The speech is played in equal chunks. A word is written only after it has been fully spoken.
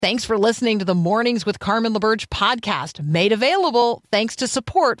Thanks for listening to the Mornings with Carmen LaBerge podcast, made available thanks to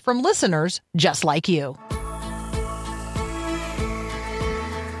support from listeners just like you.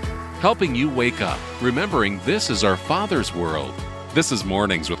 Helping you wake up, remembering this is our Father's world. This is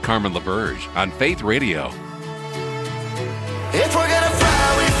Mornings with Carmen LaBerge on Faith Radio. If we're gonna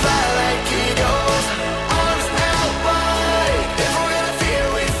fly, we fly like eagles, arms out wide. If we're gonna fear,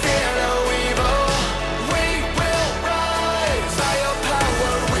 we fear no evil. We will rise. By your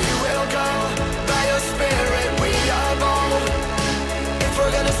power we will go. By your spirit we are bold. If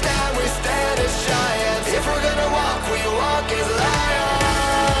we're gonna stand, we stand as giants. If we're gonna walk, we walk as lions.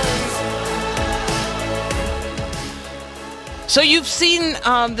 So you've seen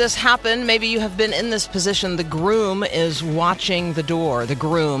this happen. Maybe you have been in this position. The groom is watching the door. The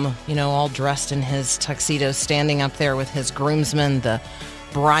groom, all dressed in his tuxedo, standing up there with his groomsmen. The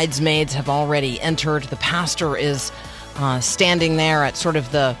bridesmaids have already entered. The pastor is standing there at sort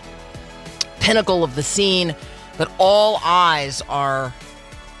of the pinnacle of the scene. But all eyes are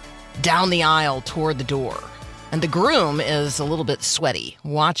down the aisle toward the door. And the groom is a little bit sweaty,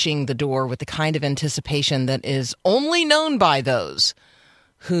 watching the door with the kind of anticipation that is only known by those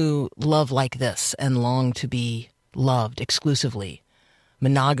who love like this and long to be loved exclusively,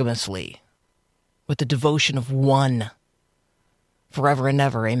 monogamously, with the devotion of one, forever and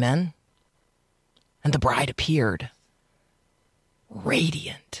ever. Amen? And the bride appeared,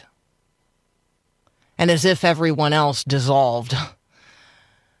 radiant. And as if everyone else dissolved,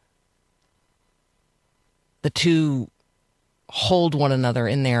 the two hold one another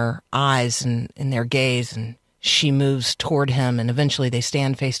in their eyes and in their gaze, and she moves toward him, and eventually they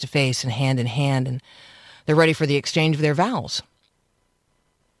stand face to face and hand in hand, and they're ready for the exchange of their vows.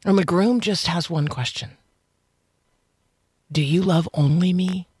 And the groom just has one question. Do you love only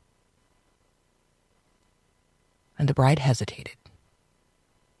me? And the bride hesitated.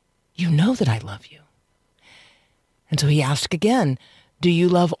 You know that I love you. And so he asked again, do you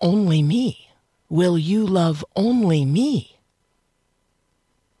love only me? Will you love only me?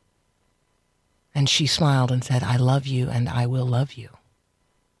 And she smiled and said, I love you and I will love you.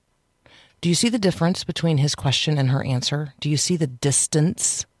 Do you see the difference between his question and her answer? Do you see the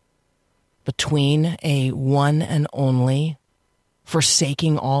distance between a one and only,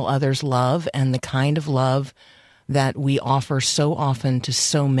 forsaking all others love and the kind of love that we offer so often to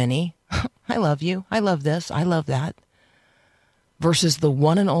so many? I love you. I love this. I love that. Versus the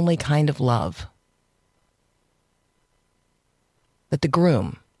one and only kind of love that the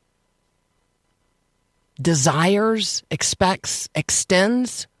groom desires, expects,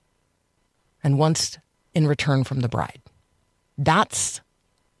 extends, and wants in return from the bride. That's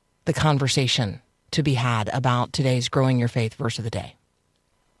the conversation to be had about today's Growing Your Faith verse of the day.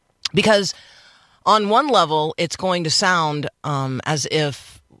 Because on one level, it's going to sound as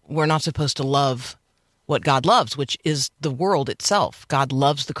if we're not supposed to love what God loves, which is the world itself. God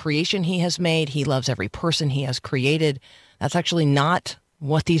loves the creation he has made. He loves every person he has created. That's actually not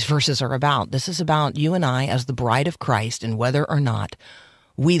what these verses are about. This is about you and I as the bride of Christ, and whether or not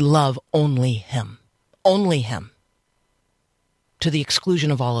we love only him, to the exclusion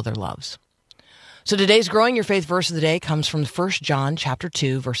of all other loves. So today's Growing Your Faith verse of the day comes from 1 John chapter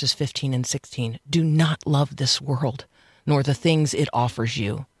 2, verses 15 and 16. Do not love this world, nor the things it offers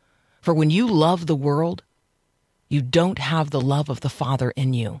you. For when you love the world, you don't have the love of the Father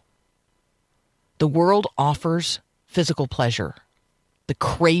in you. The world offers physical pleasure, the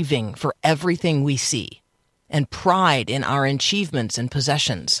craving for everything we see, and pride in our achievements and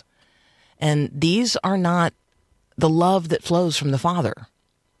possessions. And these are not the love that flows from the Father.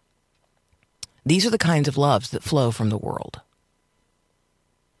 These are the kinds of loves that flow from the world.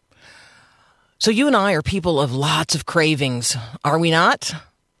 So you and I are people of lots of cravings, are we not?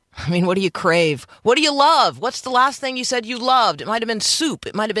 I mean, what do you crave? What do you love? What's the last thing you said you loved? It might have been soup.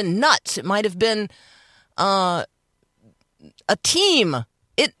 It might have been nuts. It might have been a team.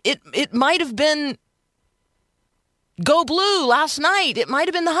 It might have been Go Blue last night. It might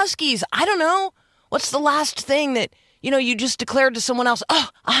have been the Huskies. I don't know. What's the last thing that, you just declared to someone else? Oh,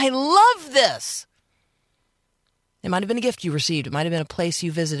 I love this. It might have been a gift you received. It might have been a place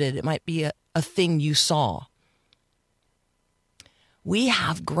you visited. It might be a thing you saw. We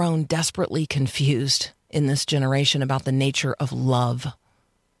have grown desperately confused in this generation about the nature of love.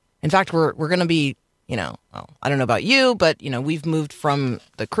 In fact, we're going to be, I don't know about you, but, we've moved from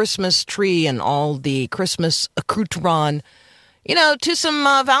the Christmas tree and all the Christmas accoutrement, to some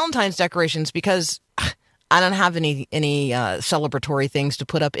Valentine's decorations, because I don't have any celebratory things to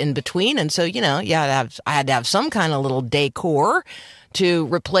put up in between. And so, I had to have some kind of little decor to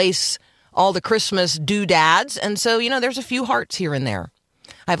replace all the Christmas doodads. And so, there's a few hearts here and there.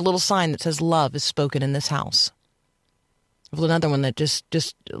 I have a little sign that says love is spoken in this house. I have another one that just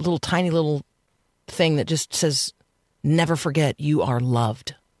a little tiny little thing that just says, never forget you are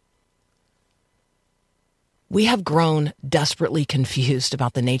loved. We have grown desperately confused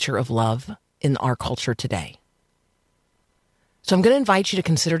about the nature of love in our culture today. So I'm going to invite you to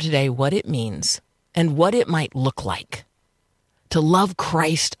consider today what it means and what it might look like to love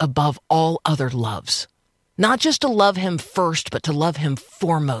Christ above all other loves. Not just to love him first, but to love him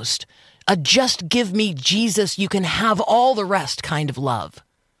foremost. A just give me Jesus, you can have all the rest kind of love.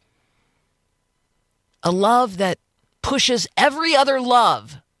 A love that pushes every other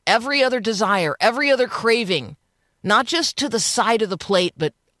love, every other desire, every other craving, not just to the side of the plate,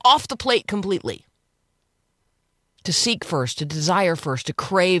 but off the plate completely. To seek first, to desire first, to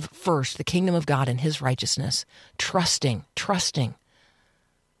crave first the kingdom of God and his righteousness, trusting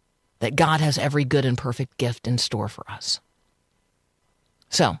that God has every good and perfect gift in store for us.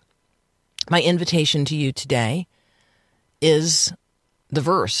 So, my invitation to you today is the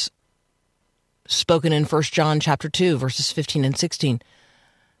verse spoken in 1 John chapter 2, verses 15 and 16.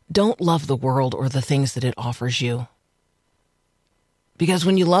 Don't love the world or the things that it offers you. Because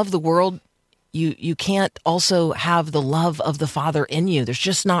when you love the world, you can't also have the love of the Father in you. There's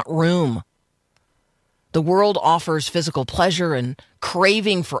just not room. The world offers physical pleasure and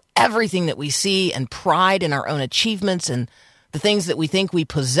craving for everything that we see and pride in our own achievements and the things that we think we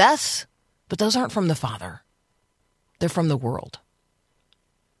possess, but those aren't from the Father. They're from the world.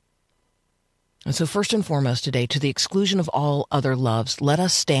 And so first and foremost today, to the exclusion of all other loves, let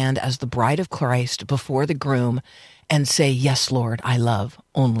us stand as the bride of Christ before the groom and say, yes, Lord, I love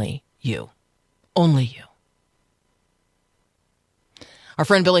only you. Only you. Our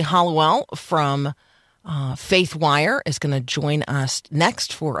friend Billy Hallowell from Faith Wire is going to join us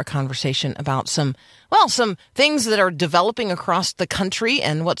next for a conversation about some things that are developing across the country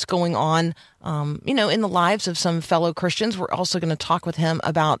and what's going on, in the lives of some fellow Christians. We're also going to talk with him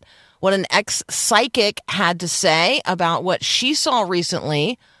about what an ex-psychic had to say about what she saw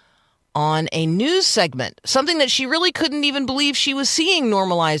recently on a news segment, something that she really couldn't even believe she was seeing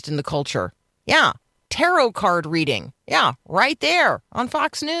normalized in the culture. Yeah, tarot card reading. Yeah, right there on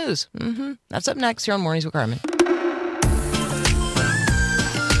Fox News. That's up next here on Mornings with Carmen.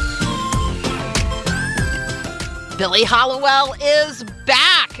 Billy Hallowell is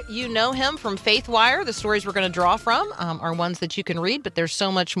back. You know him from Faith Wire. The stories we're going to draw from are ones that you can read, but there's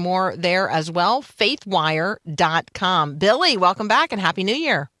so much more there as well. faithwire.com. Billy, welcome back and Happy New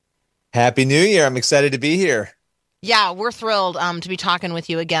Year. Happy New Year. I'm excited to be here. Yeah, we're thrilled to be talking with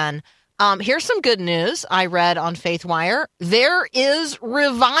you again. Here's some good news I read on Faith Wire. There is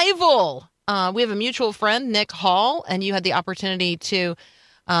revival. We have a mutual friend, Nick Hall, and you had the opportunity to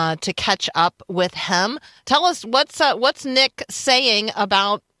catch up with him. Tell us what's Nick saying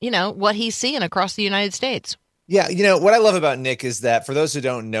about, what he's seeing across the United States. Yeah, what I love about Nick is that for those who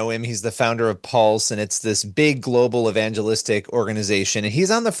don't know him, he's the founder of Pulse, and it's this big global evangelistic organization, and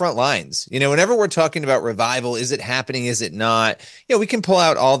he's on the front lines. Whenever we're talking about revival, is it happening, is it not? We can pull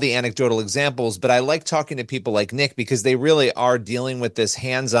out all the anecdotal examples, but I like talking to people like Nick because they really are dealing with this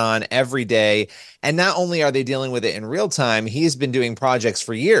hands-on every day. And not only are they dealing with it in real time, he's been doing projects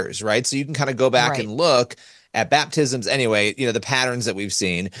for years, right? So you can kind of go back and look at baptisms anyway, the patterns that we've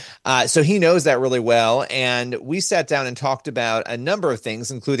seen. So he knows that really well. And we sat down and talked about a number of things,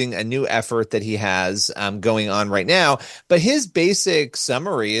 including a new effort that he has going on right now. But his basic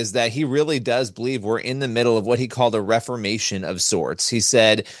summary is that he really does believe we're in the middle of what he called a reformation of sorts. He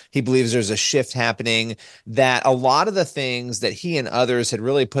said he believes there's a shift happening, that a lot of the things that he and others had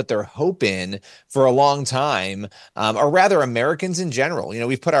really put their hope in for a long time, or rather Americans in general.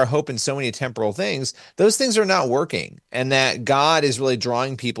 We've put our hope in so many temporal things. Those things are not working, and that God is really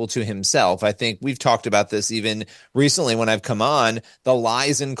drawing people to himself. I think we've talked about this even recently when I've come on, the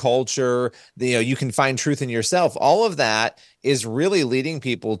lies in culture, you can find truth in yourself. All of that is really leading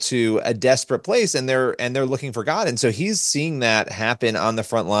people to a desperate place, and they're looking for God. And so he's seeing that happen on the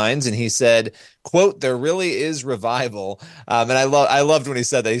front lines. And he said, quote, there really is revival. And I loved when he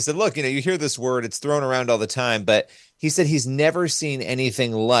said that. He said, look, you hear this word, it's thrown around all the time, but he said he's never seen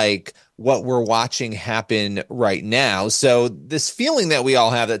anything like what we're watching happen right now. So this feeling that we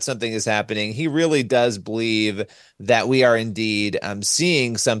all have that something is happening, he really does believe that we are indeed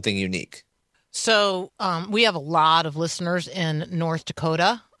seeing something unique. So we have a lot of listeners in North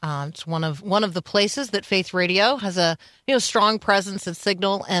Dakota. It's one of the places that Faith Radio has a strong presence at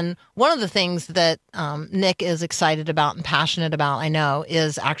Signal. And one of the things that Nick is excited about and passionate about, I know,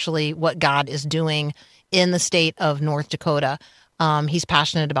 is actually what God is doing in the state of North Dakota. He's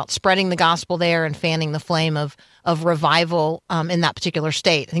passionate about spreading the gospel there and fanning the flame of revival in that particular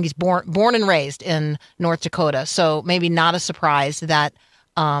state. I think he's born and raised in North Dakota, so maybe not a surprise that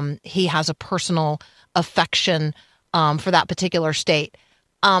he has a personal affection for that particular state.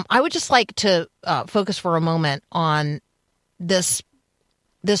 I would just like to focus for a moment on this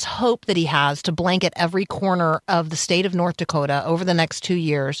hope that he has to blanket every corner of the state of North Dakota over the next 2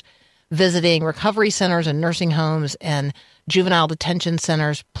 years, visiting recovery centers and nursing homes and juvenile detention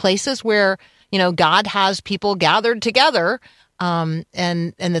centers, places where, God has people gathered together, and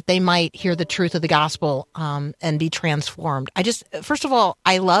that they might hear the truth of the gospel and be transformed. First of all,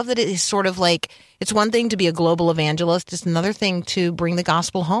 I love that it is sort of like, it's one thing to be a global evangelist. It's another thing to bring the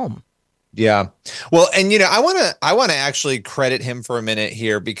gospel home. Yeah. Well, and I want to actually credit him for a minute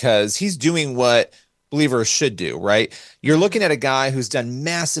here, because he's doing what believers should do, right? You're looking at a guy who's done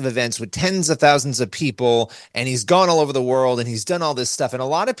massive events with tens of thousands of people, and he's gone all over the world, and he's done all this stuff. And a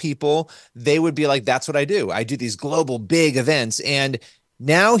lot of people, they would be like, that's what I do. I do these global big events. And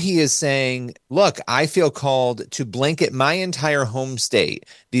now he is saying, look, I feel called to blanket my entire home state.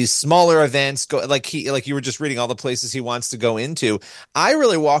 These smaller events, like you were just reading all the places he wants to go into. I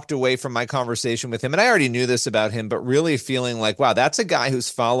really walked away from my conversation with him, and I already knew this about him, but really feeling like, wow, that's a guy who's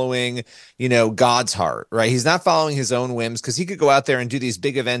following, God's heart, right? He's not following his own whims, because he could go out there and do these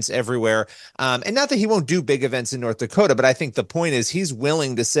big events everywhere. And not that he won't do big events in North Dakota, but I think the point is he's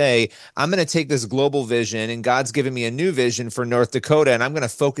willing to say, I'm going to take this global vision, and God's given me a new vision for North Dakota, and I'm going to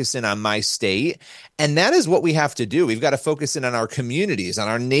focus in on my state. And that is what we have to do. We've got to focus in on our communities, on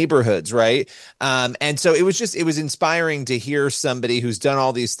our neighborhoods, right? And so it was inspiring to hear somebody who's done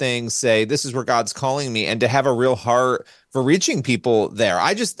all these things say, this is where God's calling me, and to have a real heart for reaching people there.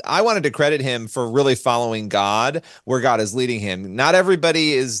 I wanted to credit him for really following God where God is leading him. Not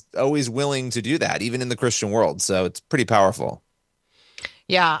everybody is always willing to do that, even in the Christian world. So it's pretty powerful.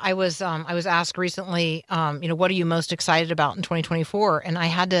 Yeah, I was asked recently, what are you most excited about in 2024? And I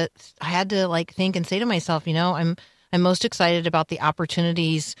had to like think and say to myself, I'm most excited about the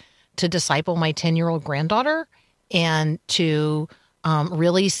opportunities to disciple my 10-year-old granddaughter, and to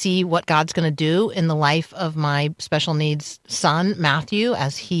really see what God's going to do in the life of my special needs son, Matthew,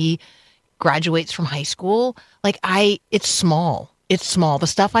 as he graduates from high school. It's small. It's small. The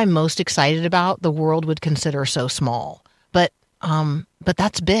stuff I'm most excited about, the world would consider so small. But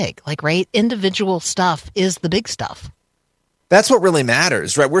that's big, right? Individual stuff is the big stuff. That's what really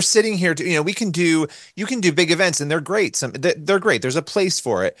matters, right? We're sitting here to, you can do big events, and they're great. They're great. There's a place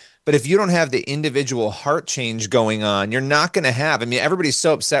for it. But if you don't have the individual heart change going on, you're not going to have. Everybody's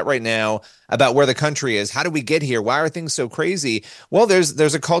so upset right now about where the country is. How did we get here? Why are things so crazy? Well,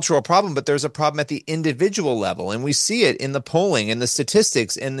 there's a cultural problem, but there's a problem at the individual level. And we see it in the polling and the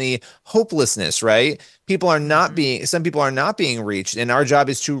statistics and the hopelessness, right? Some people are not being reached, and our job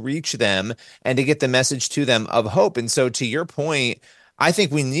is to reach them and to get the message to them of hope. And so to your point, I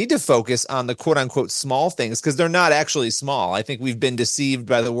think we need to focus on the quote unquote small things, because they're not actually small. I think we've been deceived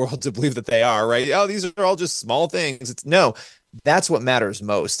by the world to believe that they are, right? Oh, these are all just small things. No, that's what matters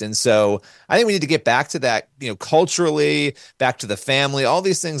most. And so I think we need to get back to that, culturally, back to the family, all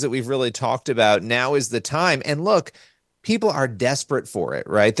these things that we've really talked about. Now is the time. And look, people are desperate for it,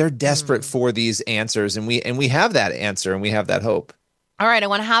 right? They're desperate for these answers, and we have that answer, and we have that hope. All right, I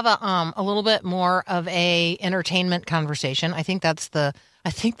want to have a little bit more of a entertainment conversation. I think that's the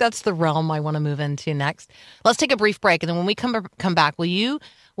realm I want to move into next. Let's take a brief break, and then when we come back, will you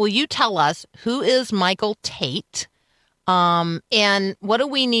tell us who is Michael Tate, and what do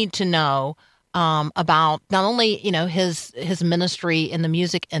we need to know about not only his ministry in the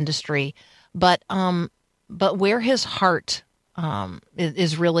music industry, but where his heart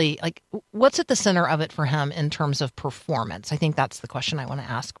is really, what's at the center of it for him in terms of performance? I think that's the question I want to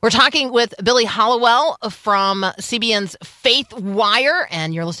ask. We're talking with Billy Hallowell from CBN's Faith Wire,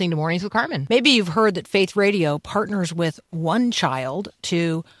 and you're listening to Mornings with Carmen. Maybe you've heard that Faith Radio partners with One Child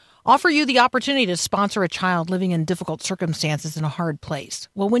to offer you the opportunity to sponsor a child living in difficult circumstances in a hard place.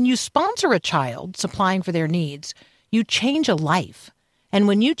 Well, when you sponsor a child supplying for their needs, you change a life. And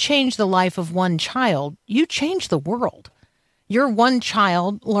when you change the life of one child, you change the world. Your one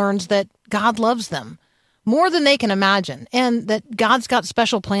child learns that God loves them more than they can imagine, and that God's got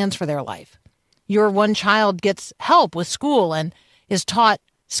special plans for their life. Your one child gets help with school and is taught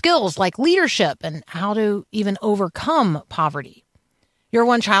skills like leadership and how to even overcome poverty. Your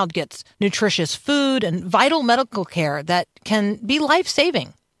one child gets nutritious food and vital medical care that can be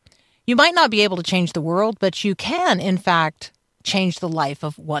life-saving. You might not be able to change the world, but you can, in fact, change the life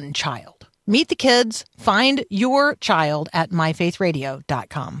of one child. Meet the kids. Find your child at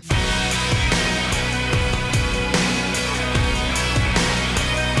myfaithradio.com.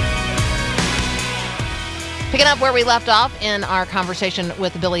 Picking up where we left off in our conversation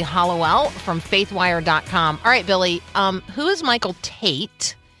with Billy Hallowell from faithwire.com. All right, Billy, who is Michael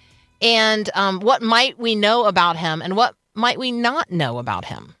Tate, and what might we know about him, and what might we not know about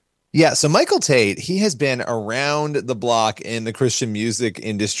him? Yeah, so Michael Tate, he has been around the block in the Christian music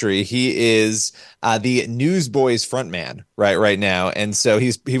industry. He is the Newsboys frontman right now, and so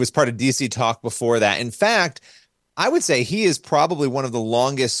he was part of DC Talk before that. In fact, I would say he is probably one of the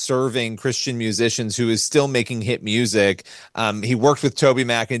longest serving Christian musicians who is still making hit music. He worked with Toby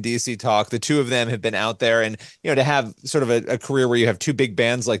Mac and DC Talk. The two of them have been out there, and to have sort of a career where you have two big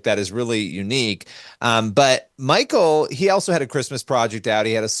bands like that is really unique. But Michael, he also had a Christmas project out.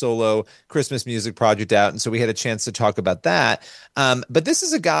 He had a solo Christmas music project out, and so we had a chance to talk about that. But this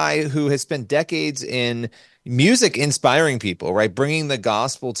is a guy who has spent decades in music inspiring people, right? Bringing the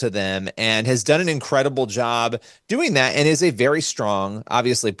gospel to them, and has done an incredible job doing that, and is a very strong,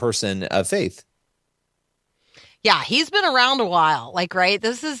 obviously, person of faith. Yeah, he's been around a while. Right?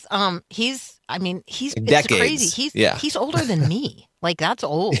 This is he's it's decades. Crazy. He's older than me. That's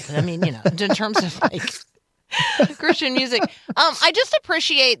old. In terms of Christian music. I just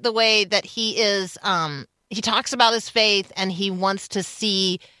appreciate the way that he is he talks about his faith, and he wants to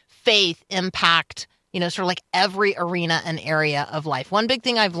see faith impact sort of every arena and area of life. One big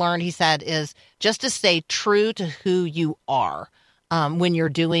thing I've learned, he said, is just to stay true to who you are when you're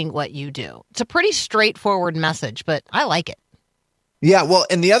doing what you do. It's a pretty straightforward message, but I like it. Yeah, well,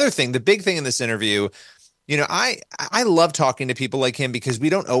 and the other thing, the big thing in this interview, I love talking to people like him because we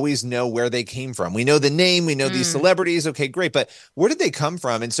don't always know where they came from. We know the name, we know these celebrities. Okay, great. But where did they come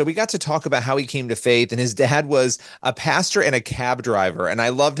from? And so we got to talk about how he came to faith. And his dad was a pastor and a cab driver. And I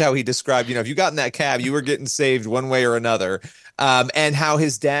loved how he described, if you got in that cab, you were getting saved one way or another. And how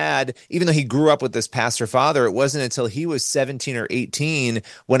his dad, even though he grew up with this pastor father, it wasn't until he was 17 or 18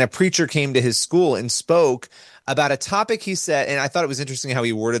 when a preacher came to his school and spoke about a topic, he said, and I thought it was interesting how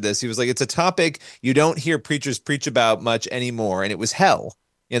he worded this. He was like, it's a topic you don't hear preachers preach about much anymore, and it was hell.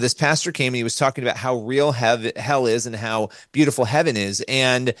 This pastor came and he was talking about how real hell is and how beautiful heaven is.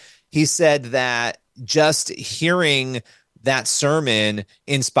 And he said that just hearing that sermon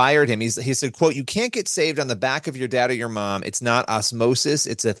inspired him. He said, quote, "You can't get saved on the back of your dad or your mom. It's not osmosis.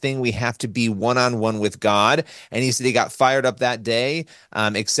 It's a thing we have to be one-on-one with God." And he said he got fired up that day,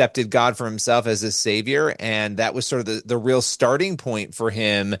 accepted God for himself as his savior. And that was sort of the real starting point for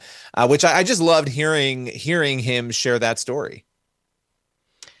him, which I just loved hearing him share that story.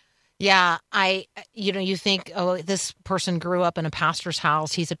 Yeah, you think, oh, this person grew up in a pastor's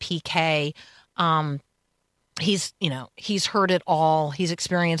house. He's a PK. He's heard it all. He's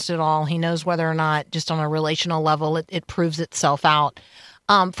experienced it all. He knows whether or not, just on a relational level, it proves itself out.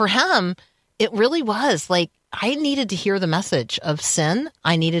 For him, it really was I needed to hear the message of sin.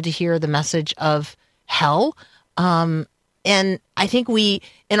 I needed to hear the message of hell. And I think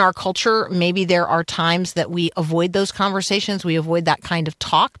in our culture, maybe there are times that we avoid those conversations. We avoid that kind of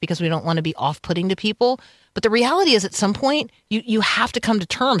talk because we don't want to be off-putting to people. But the reality is, at some point, you have to come to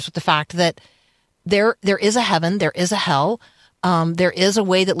terms with the fact that there is a heaven, there is a hell, there is a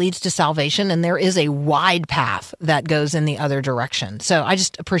way that leads to salvation, and there is a wide path that goes in the other direction. So I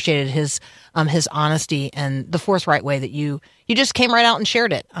just appreciated his honesty and the forthright way that you just came right out and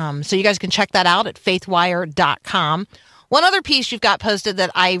shared it. So you guys can check that out at faithwire.com. One other piece you've got posted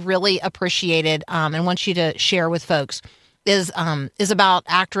that I really appreciated and want you to share with folks is about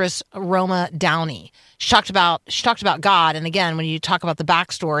actress Roma Downey. She talked about God, and again, when you talk about the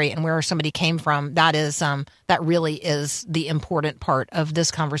backstory and where somebody came from, that really is the important part of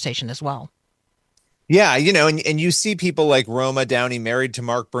this conversation as well. Yeah, and you see people like Roma Downey married to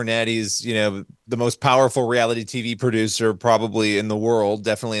Mark Burnett. He's, the most powerful reality TV producer probably in the world,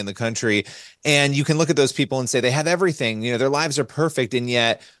 definitely in the country. And you can look at those people and say they have everything. Their lives are perfect, and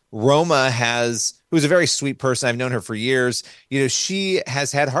yet Roma who's a very sweet person. I've known her for years. She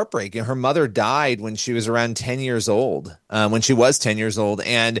has had heartbreak. Her mother died when she was around 10 years old,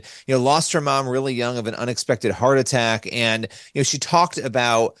 and lost her mom really young of an unexpected heart attack. And, she talked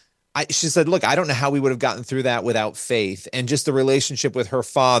about, she said, look, I don't know how we would have gotten through that without faith, and just the relationship with her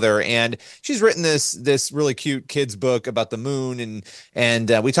father. And she's written this really cute kids book about the moon.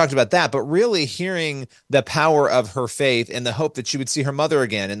 And we talked about that, but really hearing the power of her faith and the hope that she would see her mother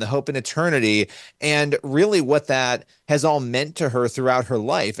again, and the hope in eternity, and really what that has all meant to her throughout her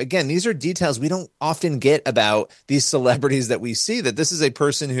life. Again, these are details we don't often get about these celebrities that we see, that this is a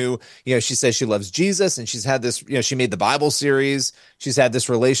person who, she says she loves Jesus, and she's had this, she made the Bible series. She's had this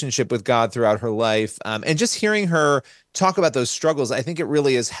relationship with God throughout her life. And just hearing her talk about those struggles, I think it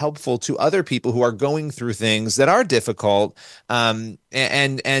really is helpful to other people who are going through things that are difficult, and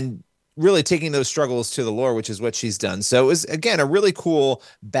really taking those struggles to the Lord, which is what she's done. So it was, again, a really cool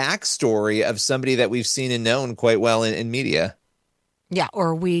backstory of somebody that we've seen and known quite well in media. Yeah,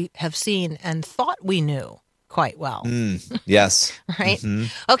 or we have seen and thought we knew quite well. Yes. Right? Mm-hmm.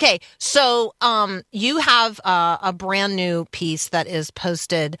 Okay, so you have a brand new piece that is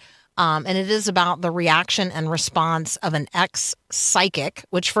posted, and it is about the reaction and response of an ex-psychic,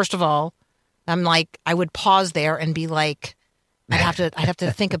 which, first of all, I'm like, I would pause there and be like, I'd have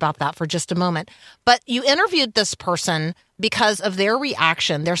to think about that for just a moment. But you interviewed this person because of their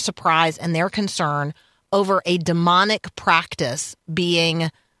reaction, their surprise, and their concern over a demonic practice being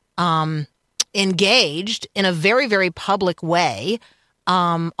engaged in a very, very public way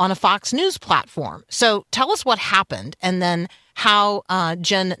on a Fox News platform. So tell us what happened and then how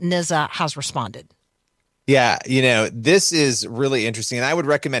Jen Nizza has responded. Yeah, this is really interesting. And I would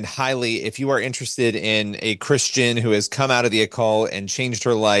recommend highly, if you are interested in a Christian who has come out of the occult and changed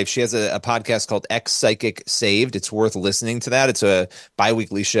her life, she has a podcast called Ex-Psychic Saved. It's worth listening to that. It's a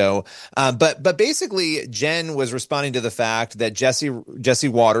bi-weekly show. But basically, Jen was responding to the fact that Jesse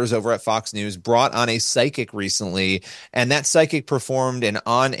Waters over at Fox News brought on a psychic recently, and that psychic performed an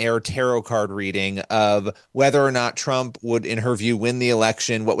on-air tarot card reading of whether or not Trump would, in her view, win the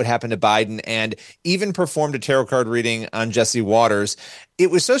election, what would happen to Biden, and even performed a tarot card reading on Jesse Waters.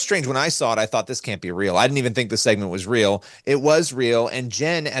 It was so strange when I saw it. I thought, this can't be real. I didn't even think the segment was real. It was real. And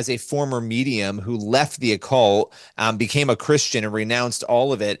Jen, as a former medium who left the occult, became a Christian and renounced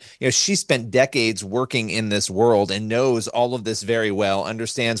all of it. She spent decades working in this world and knows all of this very well,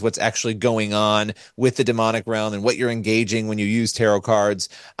 understands what's actually going on with the demonic realm and what you're engaging when you use tarot cards.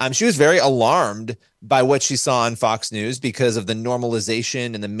 She was very alarmed by what she saw on Fox News because of the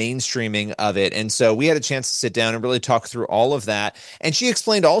normalization and the mainstreaming of it. And so we had a chance to sit down and really talk through all of that. And she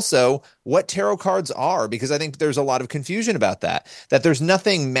explained also what tarot cards are, because I think there's a lot of confusion about that there's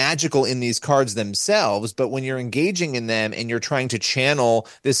nothing magical in these cards themselves, but when you're engaging in them and you're trying to channel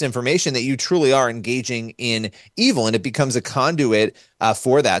this information, that you truly are engaging in evil, and it becomes a conduit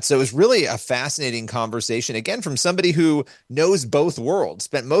for that. So it was really a fascinating conversation, again, from somebody who knows both worlds,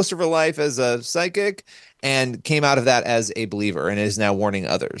 spent most of her life as a psychic and came out of that as a believer and is now warning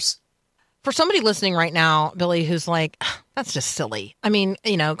others. For somebody listening right now, Billy, who's like, that's just silly. I mean,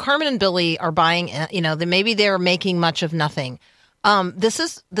 Carmen and Billy are buying, maybe they're making much of nothing. This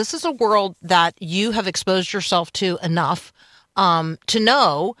is a world that you have exposed yourself to enough to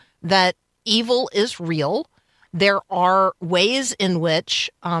know that evil is real. There are ways in which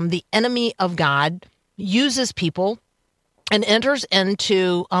the enemy of God uses people and enters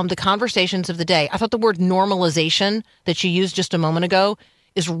into the conversations of the day. I thought the word normalization that you used just a moment ago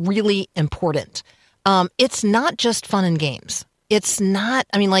is really important. It's not just fun and games. It's not,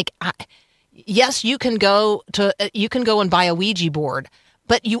 yes, you can go and buy a Ouija board,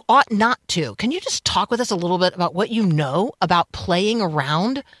 but you ought not to. Can you just talk with us a little bit about what you know about playing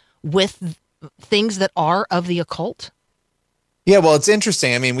around with things that are of the occult? Yeah, well, it's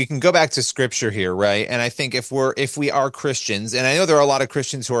interesting. I mean, we can go back to scripture here, right? And I think if we are Christians, and I know there are a lot of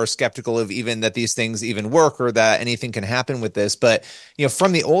Christians who are skeptical of even that these things even work or that anything can happen with this, but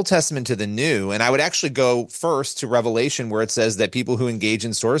from the Old Testament to the New, and I would actually go first to Revelation, where it says that people who engage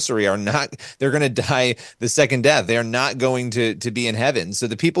in sorcery they're going to die the second death. They are not going to be in heaven. So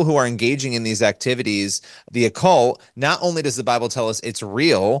the people who are engaging in these activities, the occult, not only does the Bible tell us it's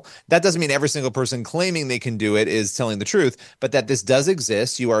real, that doesn't mean every single person claiming they can do it is telling the truth, but that this does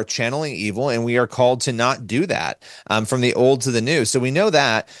exist. You are channeling evil, and we are called to not do that, from the old to the new. So we know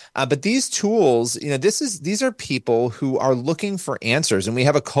that. But these tools, these are people who are looking for answers, and we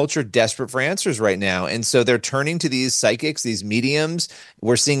have a culture desperate for answers right now. And so they're turning to these psychics, these mediums.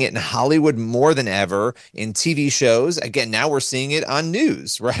 We're seeing it in Hollywood more than ever, in TV shows. Again, now we're seeing it on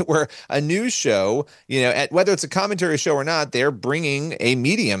news, right? Where a news show, whether it's a commentary show or not, they're bringing a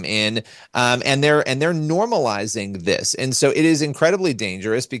medium in, and they're normalizing this. And so it is incredibly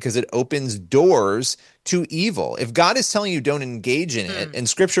dangerous because it opens doors to evil. If God is telling you don't engage in it, and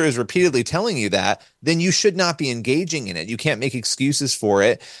scripture is repeatedly telling you that, then you should not be engaging in it. You can't make excuses for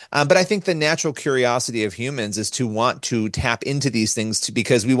it. But I think the natural curiosity of humans is to want to tap into these things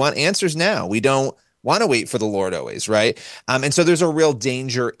because we want answers now. We don't want to wait for the Lord always, right? And so there's a real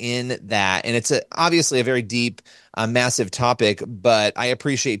danger in that. And it's obviously a very deep, massive topic, but I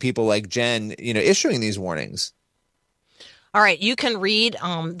appreciate people like Jen, issuing these warnings. All right, you can read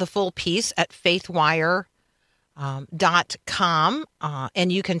the full piece at faithwire.com,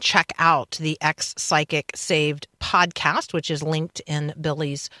 and you can check out the Ex-Psychic Saved podcast, which is linked in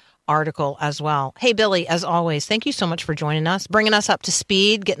Billy's article as well. Hey, Billy, as always, thank you so much for joining us, bringing us up to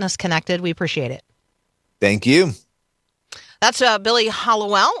speed, getting us connected. We appreciate it. Thank you. That's Billy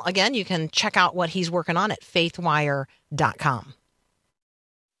Hallowell. Again, you can check out what he's working on at faithwire.com.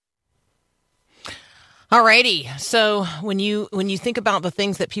 All righty. So when you think about the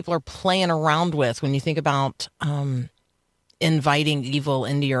things that people are playing around with, when you think about inviting evil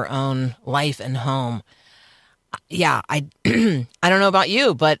into your own life and home, yeah, I I don't know about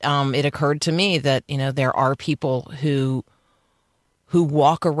you, but it occurred to me that there are people who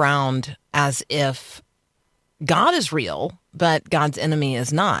walk around as if God is real, but God's enemy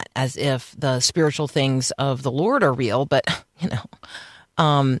is not, as if the spiritual things of the Lord are real, but,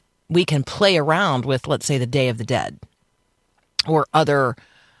 we can play around with, let's say, the Day of the Dead or other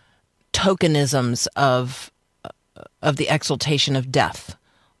tokenisms of the exaltation of death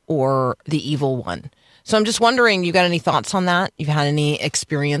or the evil one. So I'm just wondering, you got any thoughts on that? You've had any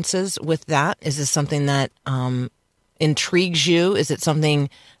experiences with that? Is this something that intrigues you? Is it something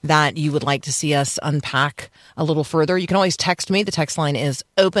that you would like to see us unpack a little further? You can always text me. The text line is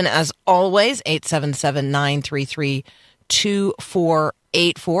open as always, 877-933-2484.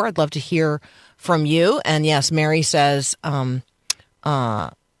 I'd love to hear from you. And yes, Mary says,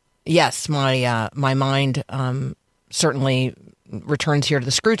 yes, my mind certainly returns here to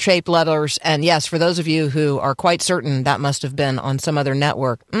the screw-shaped letters. And yes, for those of you who are quite certain that must have been on some other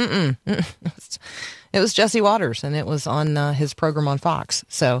network, it was Jesse Waters, and it was on his program on Fox.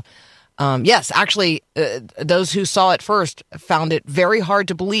 So, yes, actually, those who saw it first found it very hard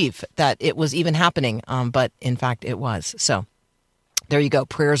to believe that it was even happening, but in fact it was. So there you go.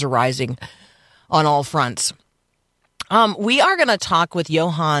 Prayers are rising on all fronts. We are going to talk with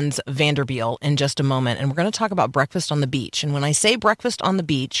Johannes Bijl in just a moment, and we're going to talk about breakfast on the beach. And when I say breakfast on the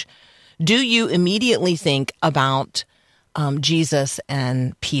beach, do you immediately think about Jesus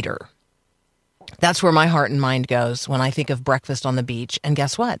and Peter? That's where my heart and mind goes when I think of breakfast on the beach. And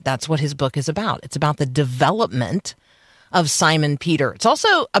guess what? That's what his book is about. It's about the development of Simon Peter. It's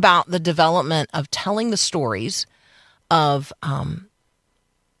also about the development of telling the stories of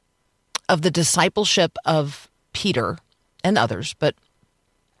the discipleship of Peter and others, but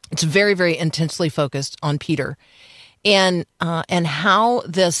it's very, very intensely focused on Peter and how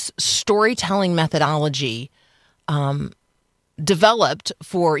this storytelling methodology developed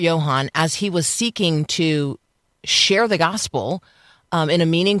for Johann as he was seeking to share the gospel in a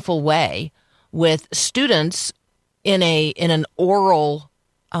meaningful way with students in an oral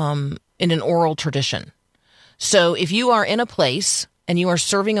tradition. So if you are in a place and you are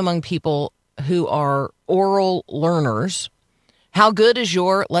serving among people who are oral learners, how good is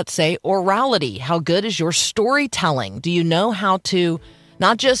your, let's say, orality? How good is your storytelling? Do you know how to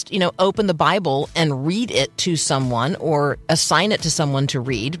not just, open the Bible and read it to someone or assign it to someone to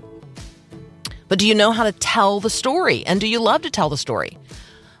read, but do you know how to tell the story? And do you love to tell the story?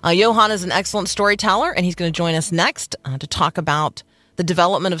 Johann is an excellent storyteller, and he's going to join us next to talk about the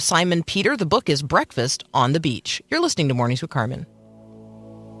development of Simon Peter. The book is Breakfast on the Beach. You're listening to Mornings with Carmen.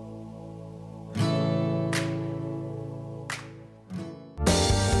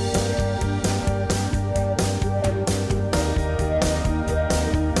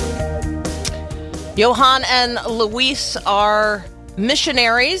 Johann and Luis are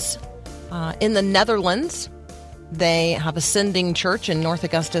missionaries in the Netherlands. They have a sending church in North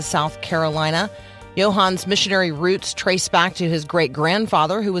Augusta, South Carolina. Johann's missionary roots trace back to his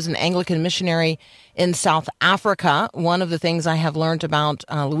great-grandfather, who was an Anglican missionary in South Africa. One of the things I have learned about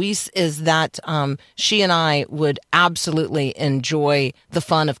Luis is that she and I would absolutely enjoy the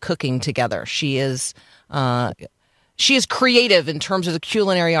fun of cooking together. She is creative in terms of the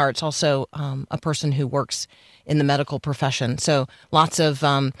culinary arts, also a person who works in the medical profession. So lots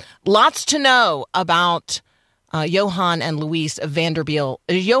to know about Johann and Luis Bijl.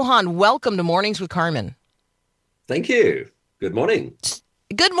 Johann, welcome to Mornings with Carmen. Thank you. Good morning.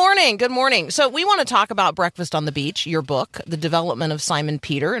 Good morning. Good morning. So we want to talk about Breakfast on the Beach, your book, the development of Simon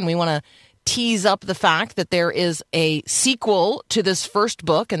Peter, and we want to tease up the fact that there is a sequel to this first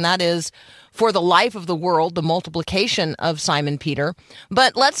book, and that is For the Life of the World, the multiplication of Simon Peter.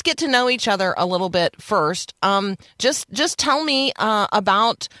 But let's get to know each other a little bit first. Just tell me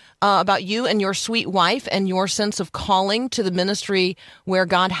about you and your sweet wife and your sense of calling to the ministry where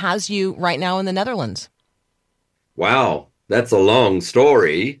God has you right now in the Netherlands. Wow, that's a long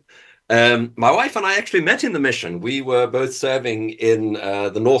story. My wife and I actually met in the mission. We were both serving in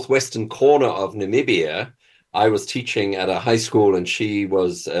the northwestern corner of Namibia. I was teaching at a high school, and she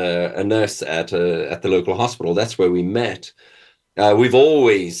was a nurse at the local hospital. That's where we met. We've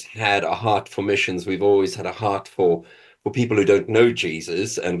always had a heart for missions. We've always had a heart for people who don't know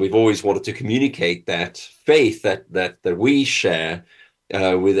Jesus, and we've always wanted to communicate that faith that we share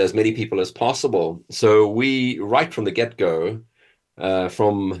with as many people as possible. So we, right from the get-go,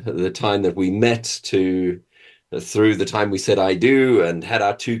 from the time that we met to through the time we said I do and had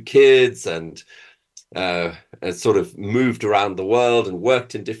our 2 kids and sort of moved around the world and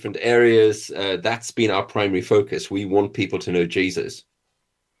worked in different areas, that's been our primary focus. We want people to know Jesus.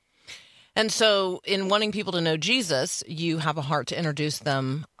 And so in wanting people to know Jesus, you have a heart to introduce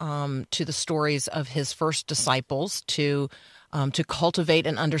them to the stories of his first disciples, to cultivate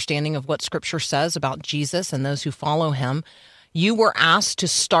an understanding of what Scripture says about Jesus and those who follow him. You were asked to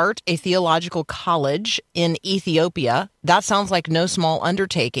start a theological college in Ethiopia. That sounds like no small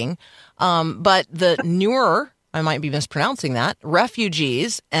undertaking. But the newer, I might be mispronouncing that,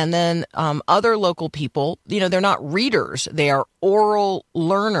 refugees and then other local people, they're not readers. They are oral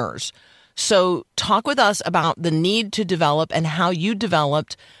learners. So talk with us about the need to develop and how you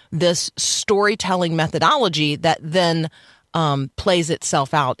developed this storytelling methodology that then plays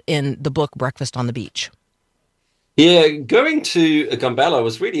itself out in the book Breakfast on the Beach. Yeah, going to Gambella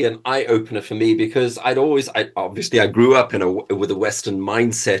was really an eye-opener for me because I grew up with a Western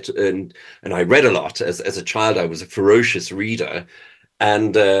mindset and I read a lot. As a child, I was a ferocious reader.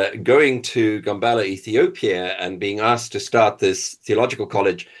 And going to Gambella, Ethiopia, and being asked to start this theological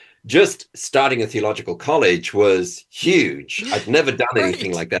college, just starting a theological college was huge. I'd never done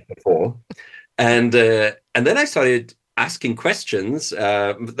anything like that before. And then I started asking questions.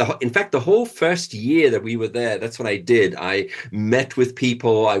 In fact, the whole first year that we were there, that's what I did. I met with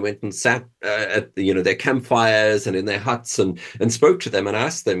people. I went and sat at their campfires and in their huts and spoke to them and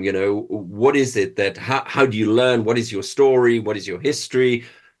asked them, what is it that, how do you learn? What is your story? What is your history?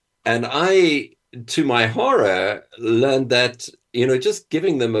 And I, to my horror, learned that, just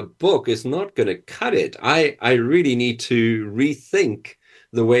giving them a book is not going to cut it. I really need to rethink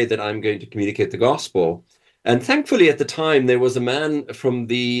the way that I'm going to communicate the gospel. And thankfully, at the time, there was a man from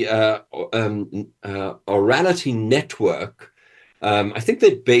the Orality Network. I think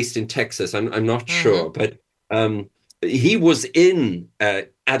they're based in Texas. I'm not sure, but he was in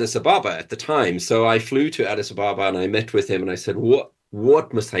Addis Ababa at the time. So I flew to Addis Ababa and I met with him and I said,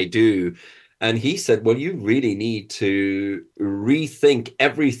 what must I do? And he said, well, you really need to rethink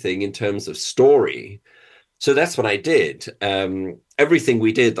everything in terms of story. So that's what I did. Everything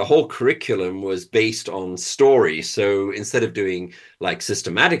we did, the whole curriculum was based on story. So instead of doing like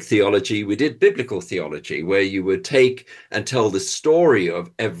systematic theology, we did biblical theology, where you would take and tell the story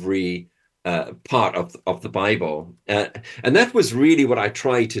of every part of the Bible. And that was really what I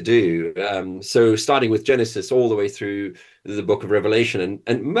tried to do. So starting with Genesis all the way through the book of Revelation,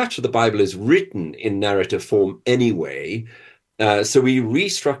 and much of the Bible is written in narrative form anyway. So we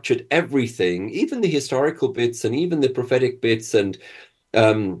restructured everything, even the historical bits and even the prophetic bits, and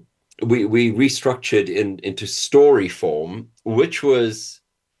we restructured into story form, which was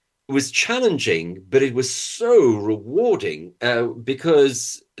challenging, but it was so rewarding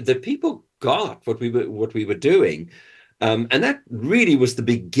because the people got what we were doing. And that really was the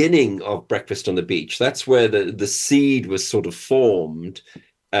beginning of Breakfast on the Beach. That's where the seed was sort of formed.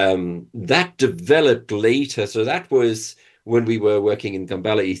 That developed later. So that was when we were working in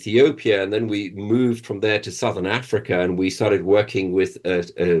Gambella, Ethiopia, and then we moved from there to Southern Africa, and we started working with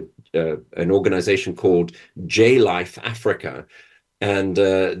an organization called J-Life Africa. And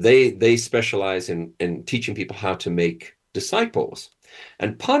they specialize in teaching people how to make disciples.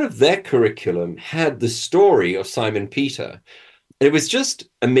 And part of their curriculum had the story of Simon Peter. It was just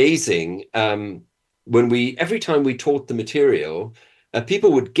amazing. Every time we taught the material,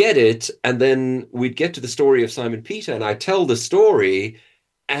 people would get it, and then we'd get to the story of Simon Peter, and I'd tell the story,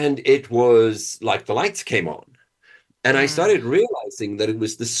 and it was like the lights came on. And I started realizing that it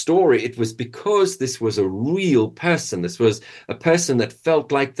was the story. It was because this was a real person. This was a person that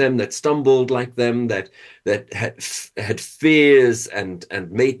felt like them, that stumbled like them, that had fears and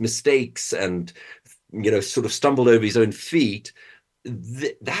made mistakes and, sort of stumbled over his own feet.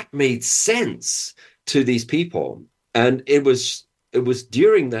 That made sense to these people. And it was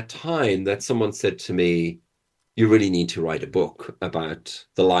during that time that someone said to me, you really need to write a book about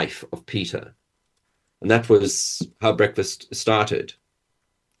the life of Peter. And that was how Breakfast started.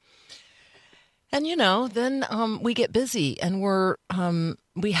 And, then we get busy and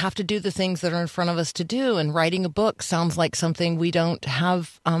we have to do the things that are in front of us to do. And writing a book sounds like something we don't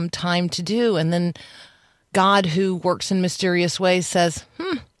have time to do. And then God, who works in mysterious ways, says,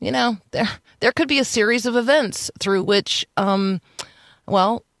 there could be a series of events through which, we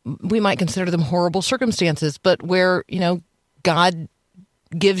might consider them horrible circumstances, but where, God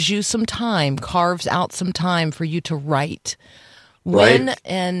gives you some time, carves out some time for you to write. When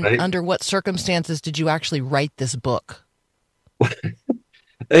and under what circumstances did you actually write this book?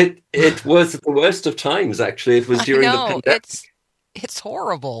 It was the worst of times, actually. It was I during the know pandemic. it's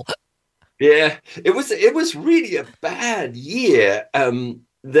horrible. Yeah, it was really a bad year.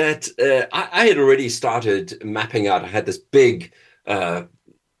 That I had already started mapping out. I had this big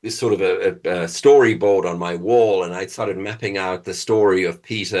sort of a storyboard on my wall, and I started mapping out the story of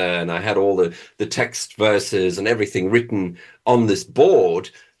Peter, and I had all the text verses and everything written on this board.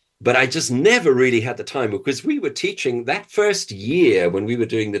 But I just never really had the time, because we were teaching that first year when we were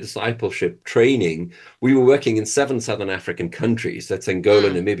doing the discipleship training. We were working in 7 Southern African countries. That's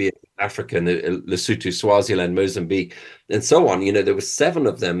Angola, Mm. Namibia, Africa, Lesotho, Swaziland, Mozambique, and so on. There were 7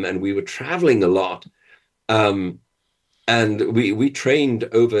 of them, and we were traveling a lot. Um, and we trained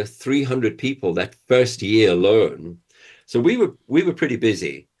over 300 people that first year alone. So we were pretty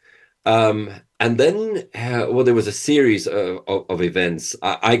busy. And then, well, there was a series of events.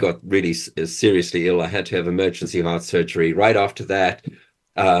 I got really seriously ill. I had to have emergency heart surgery. Right after that,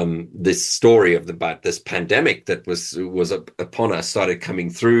 this story about this pandemic that was upon us started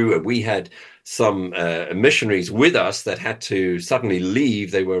coming through, and we had some missionaries with us that had to suddenly leave.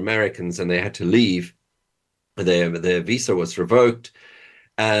 They were Americans, and they had to leave. Their visa was revoked,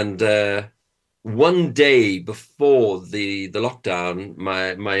 and one day before the lockdown,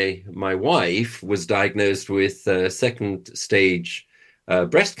 my wife was diagnosed with second stage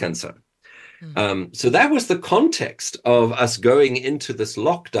breast cancer. So that was the context of us going into this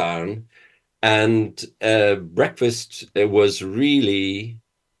lockdown, and breakfast was really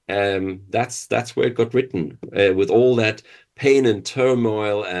that's where it got written, with all that pain and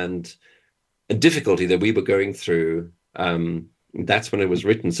turmoil and difficulty that we were going through. That's when it was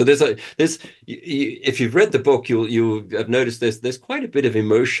written. So if you've read the book, you'll have noticed there's quite a bit of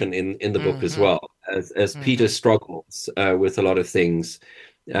emotion in the book as well, as Peter struggles with a lot of things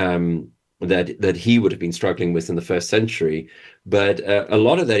that he would have been struggling with in the first century. But a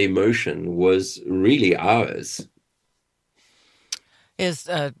lot of that emotion was really ours.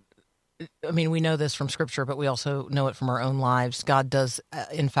 We know this from Scripture, but we also know it from our own lives. God does,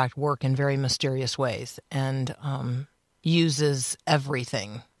 in fact, work in very mysterious ways, and uses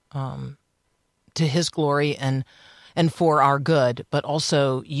everything to His glory and for our good. But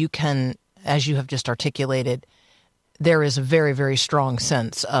also, you can, as you have just articulated, there is a very, very strong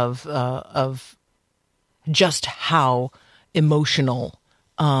sense of just how emotional,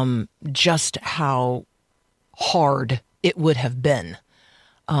 just how hard it would have been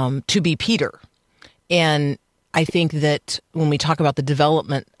to be Peter. And I think that when we talk about the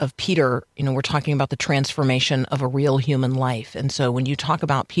development of Peter, we're talking about the transformation of a real human life. And so when you talk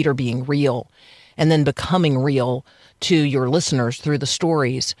about Peter being real and then becoming real to your listeners through the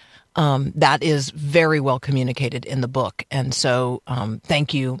stories, that is very well communicated in the book. And so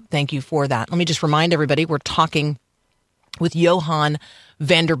thank you for that. Let me just remind everybody, we're talking with Johannes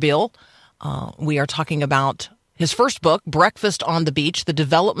van der Bijl. We are talking about his first book, Breakfast on the Beach, The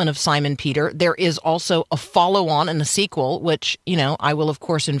Development of Simon Peter. There is also a follow-on and a sequel, which, I will, of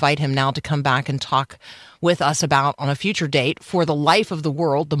course, invite him now to come back and talk with us about on a future date, For the Life of the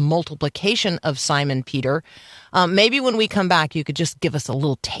World, The Multiplication of Simon Peter. Maybe when we come back, you could just give us a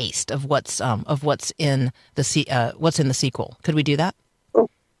little taste of what's in the sequel. Could we do that?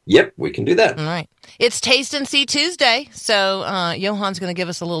 Yep, we can do that. All right. It's Taste and See Tuesday, so Johan's going to give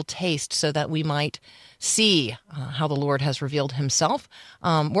us a little taste so that we might see how the Lord has revealed Himself.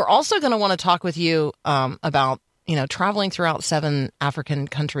 We're also going to want to talk with you about, traveling throughout 7 African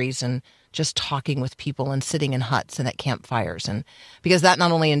countries and just talking with people and sitting in huts and at campfires. And because that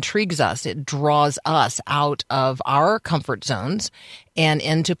not only intrigues us, it draws us out of our comfort zones and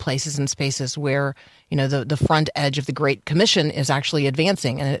into places and spaces where, the front edge of the Great Commission is actually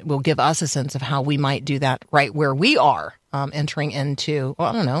advancing. And it will give us a sense of how we might do that right where we are, entering into,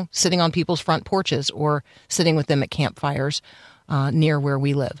 sitting on people's front porches or sitting with them at campfires near where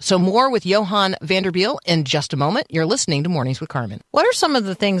we live. So more with Johannes van der Bijl in just a moment. You're listening to Mornings with Carmen. What are some of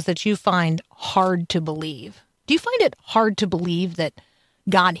the things that you find hard to believe? Do you find it hard to believe that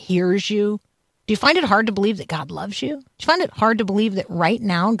God hears you? Do you find it hard to believe that God loves you? Do you find it hard to believe that right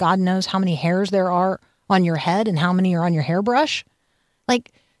now God knows how many hairs there are on your head and how many are on your hairbrush?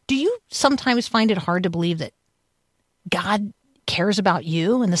 Do you sometimes find it hard to believe that God cares about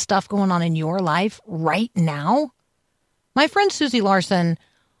you and the stuff going on in your life right now? My friend Susie Larson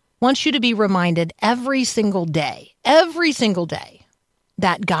wants you to be reminded every single day,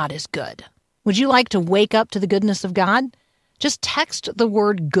 that God is good. Would you like to wake up to the goodness of God? Just text the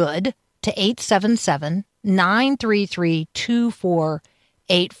word good to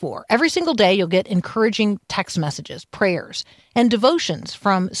 877-933-2484. Every single day, you'll get encouraging text messages, prayers, and devotions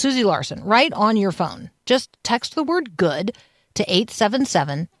from Susie Larson right on your phone. Just text the word good to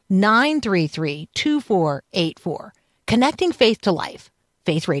 877-933-2484. Connecting faith to life.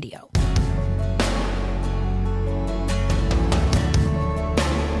 Faith Radio.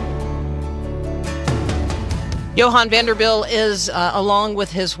 Johann Vanderbilt is, along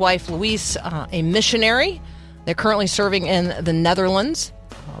with his wife Louise, a missionary. They're currently serving in the Netherlands.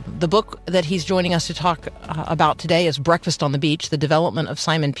 The book that he's joining us to talk about today is Breakfast on the Beach, The Development of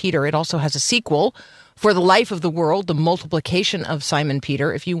Simon Peter. It also has a sequel, For the Life of the World, The Multiplication of Simon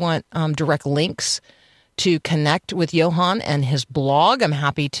Peter. If you want direct links to connect with Johann and his blog, I'm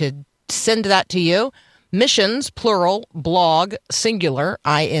happy to send that to you. Missions, plural, blog, singular,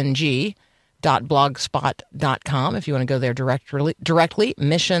 ing, .blogspot.com if you want to go there directly.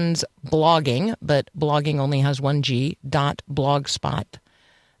 Missions blogging, but blogging only has one G,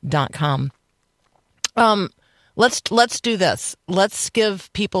 .blogspot.com. Let's do this. Let's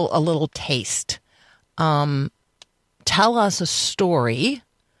give people a little taste. Tell us a story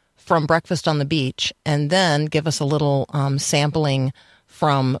from Breakfast on the Beach, and then give us a little sampling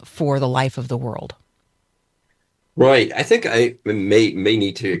from For the Life of the World. Right. I think I may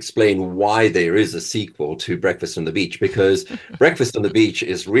need to explain why there is a sequel to Breakfast on the Beach, because Breakfast on the Beach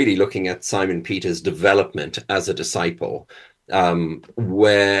is really looking at Simon Peter's development as a disciple,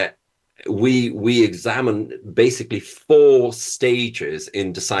 where we examine basically 4 stages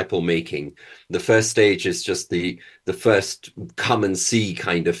in disciple making. The first stage is just the first come and see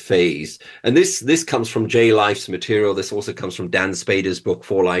kind of phase. And this comes from J. Life's material. This also comes from Dan Spader's book,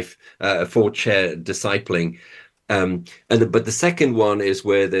 For Chair Discipling. But the second one is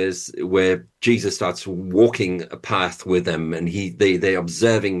where Jesus starts walking a path with them, and they're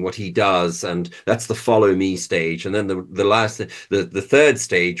observing what he does, and that's the follow me stage. And then the third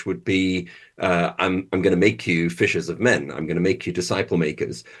stage would be I'm going to make you fishers of men. I'm going to make you disciple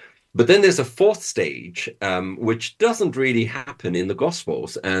makers. But then there's a fourth stage, which doesn't really happen in the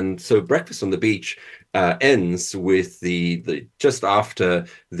Gospels, and so Breakfast on the Beach ends with the just after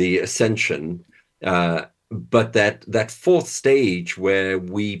the ascension. But that fourth stage where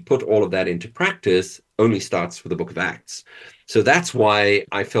we put all of that into practice only starts with the book of Acts. So that's why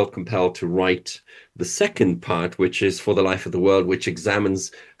I felt compelled to write the second part, which is For the Life of the World, which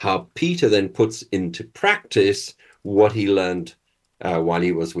examines how Peter then puts into practice what he learned while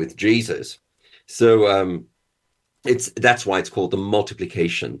he was with Jesus. So that's why it's called the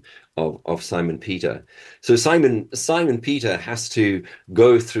multiplication of Simon Peter. So Simon Peter has to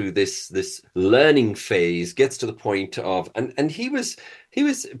go through this learning phase, gets to the point of, and he was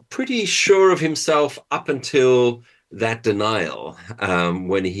pretty sure of himself up until that denial,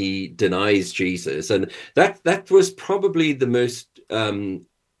 when he denies Jesus, and that was probably the most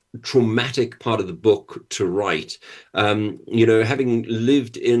traumatic part of the book to write. Having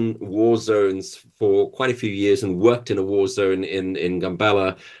lived in war zones for quite a few years and worked in a war zone in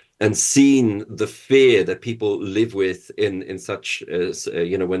Gambela, and seen the fear that people live with in such,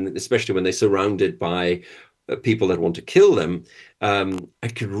 especially when they're surrounded by people that want to kill them, I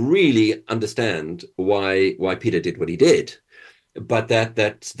could really understand why Peter did what he did. But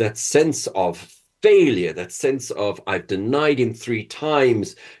that sense of failure, that sense of I've denied him 3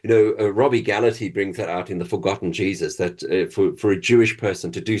 times. Robbie Gallaty brings that out in The Forgotten Jesus, that for a Jewish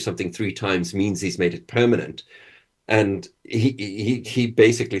person to do something 3 times means he's made it permanent. And he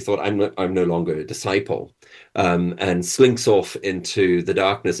basically thought, I'm no longer a disciple, and slinks off into the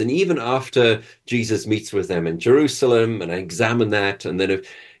darkness. And even after Jesus meets with them in Jerusalem, and I examine that, and then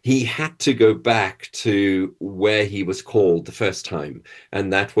he had to go back to where he was called the first time,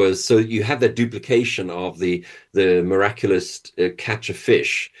 and that was, so you have that duplication of the miraculous catch of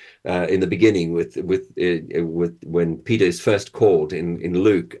fish in the beginning with when Peter is first called in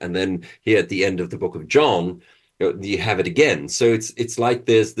Luke, and then here at the end of the book of John, you have it again. So it's like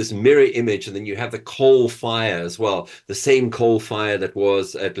there's this mirror image, and then you have the coal fire as well, the same coal fire that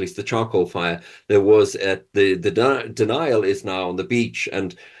was, at least the charcoal fire, there was at the denial is now on the beach,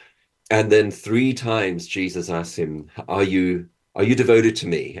 and then 3 times Jesus asks him, are you devoted to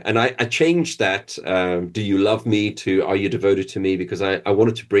me? And I changed that, do you love me, to are you devoted to me, because I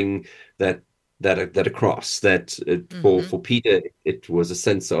wanted to bring that across, that for Peter it was a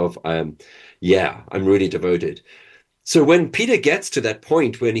sense of I'm really devoted. So when Peter gets to that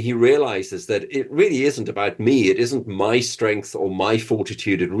point when he realizes that it really isn't about me, it isn't my strength or my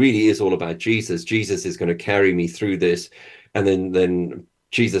fortitude, it really is all about Jesus. Jesus is going to carry me through this. And then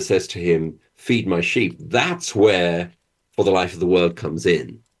Jesus says to him, feed my sheep. That's where For the Life of the World comes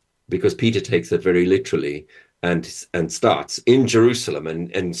in, because Peter takes it very literally and starts in Jerusalem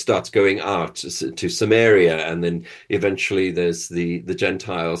and starts going out to Samaria, and then eventually there's the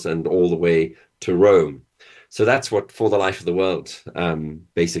Gentiles and all the way to Rome. So that's what For the Life of the World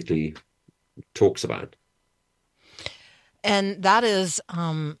basically talks about. And that is,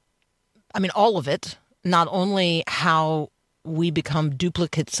 all of it, not only how we become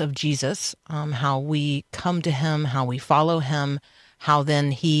duplicates of Jesus, how we come to him, how we follow him, how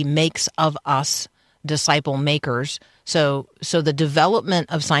then he makes of us disciple makers. So the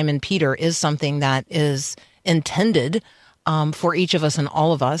development of Simon Peter is something that is intended for each of us and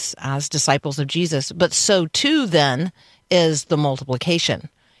all of us as disciples of Jesus. But so too then is the multiplication.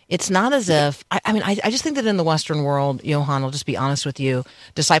 It's not as if, I just think that in the Western world, Johan, I'll just be honest with you,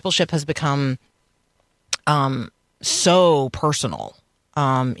 discipleship has become so personal.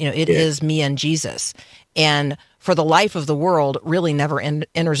 It is me and Jesus. And for the life of the world really never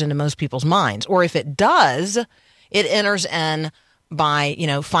enters into most people's minds. Or if it does, it enters in by,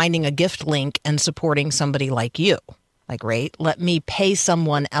 finding a gift link and supporting somebody like you. Like, right, let me pay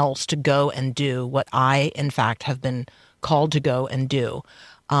someone else to go and do what I, in fact, have been called to go and do.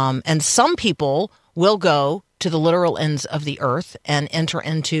 And some people will go to the literal ends of the earth and enter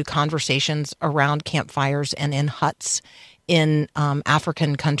into conversations around campfires and in huts in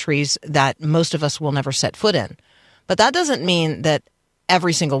African countries that most of us will never set foot in. But that doesn't mean that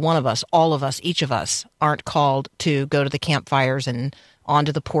every single one of us, all of us, each of us aren't called to go to the campfires and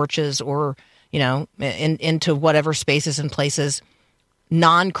onto the porches or, into whatever spaces and places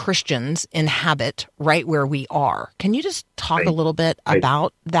non-Christians inhabit right where we are. Can you just talk a little bit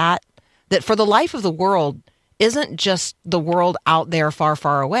about that for the life of the world isn't just the world out there far,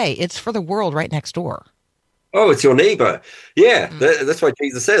 far away. It's for the world right next door. Oh, it's your neighbor. Yeah, that's why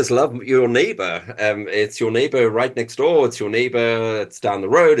Jesus says, love your neighbor. It's your neighbor right next door. It's your neighbor that's down the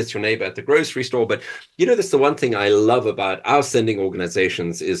road. It's your neighbor at the grocery store. But, that's the one thing I love about our sending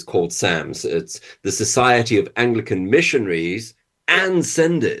organizations is called SAMS. It's the Society of Anglican Missionaries and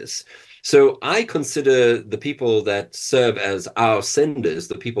Senders. So I consider the people that serve as our senders,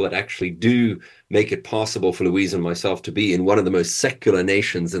 the people that actually do make it possible for Louise and myself to be in one of the most secular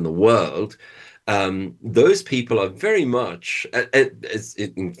nations in the world. Those people are very much,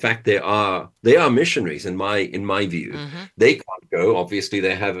 in fact, they are missionaries in my view. Mm-hmm. They can't go. Obviously,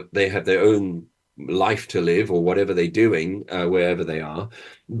 they have their own life to live or whatever they're doing wherever they are,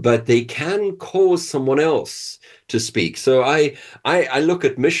 but they can cause someone else to speak. So I look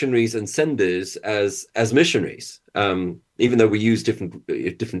at missionaries and senders as missionaries, even though we use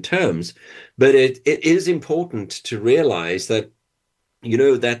different terms. But it is important to realize that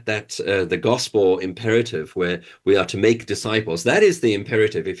the gospel imperative where we are to make disciples, that is the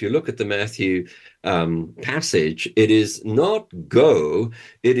imperative. If you look at the Matthew passage, it is not go,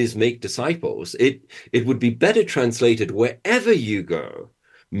 it is make disciples. It would be better translated wherever you go,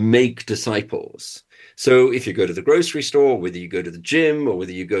 make disciples. So if you go to the grocery store, whether you go to the gym or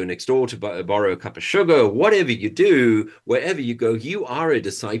whether you go next door to borrow a cup of sugar, whatever you do, wherever you go, you are a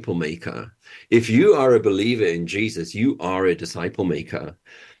disciple maker. If you are a believer in Jesus, you are a disciple maker.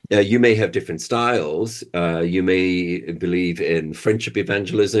 You may have different styles. You may believe in friendship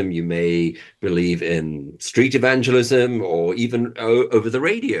evangelism. You may believe in street evangelism, or even over the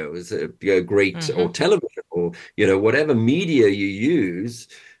radio is a great, mm-hmm. or television, or whatever media you use.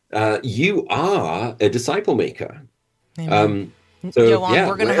 You are a disciple maker. Johan,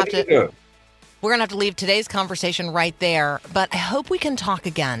 we're going to have to. We're going to have to leave today's conversation right there, but I hope we can talk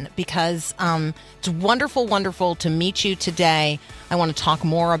again because it's wonderful, wonderful to meet you today. I want to talk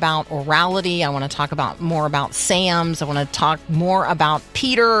more about orality. I want to talk more about SAMS. I want to talk more about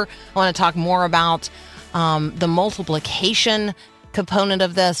Peter. I want to talk more about the multiplication component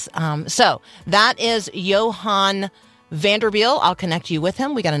of this. So that is Johannes Bijl. I'll connect you with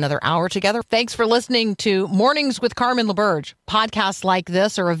him. We got another hour together. Thanks for listening to Mornings with Carmen LaBerge. Podcasts like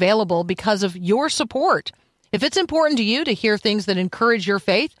this are available because of your support. If it's important to you to hear things that encourage your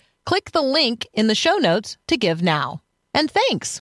faith, click the link in the show notes to give now. And thanks.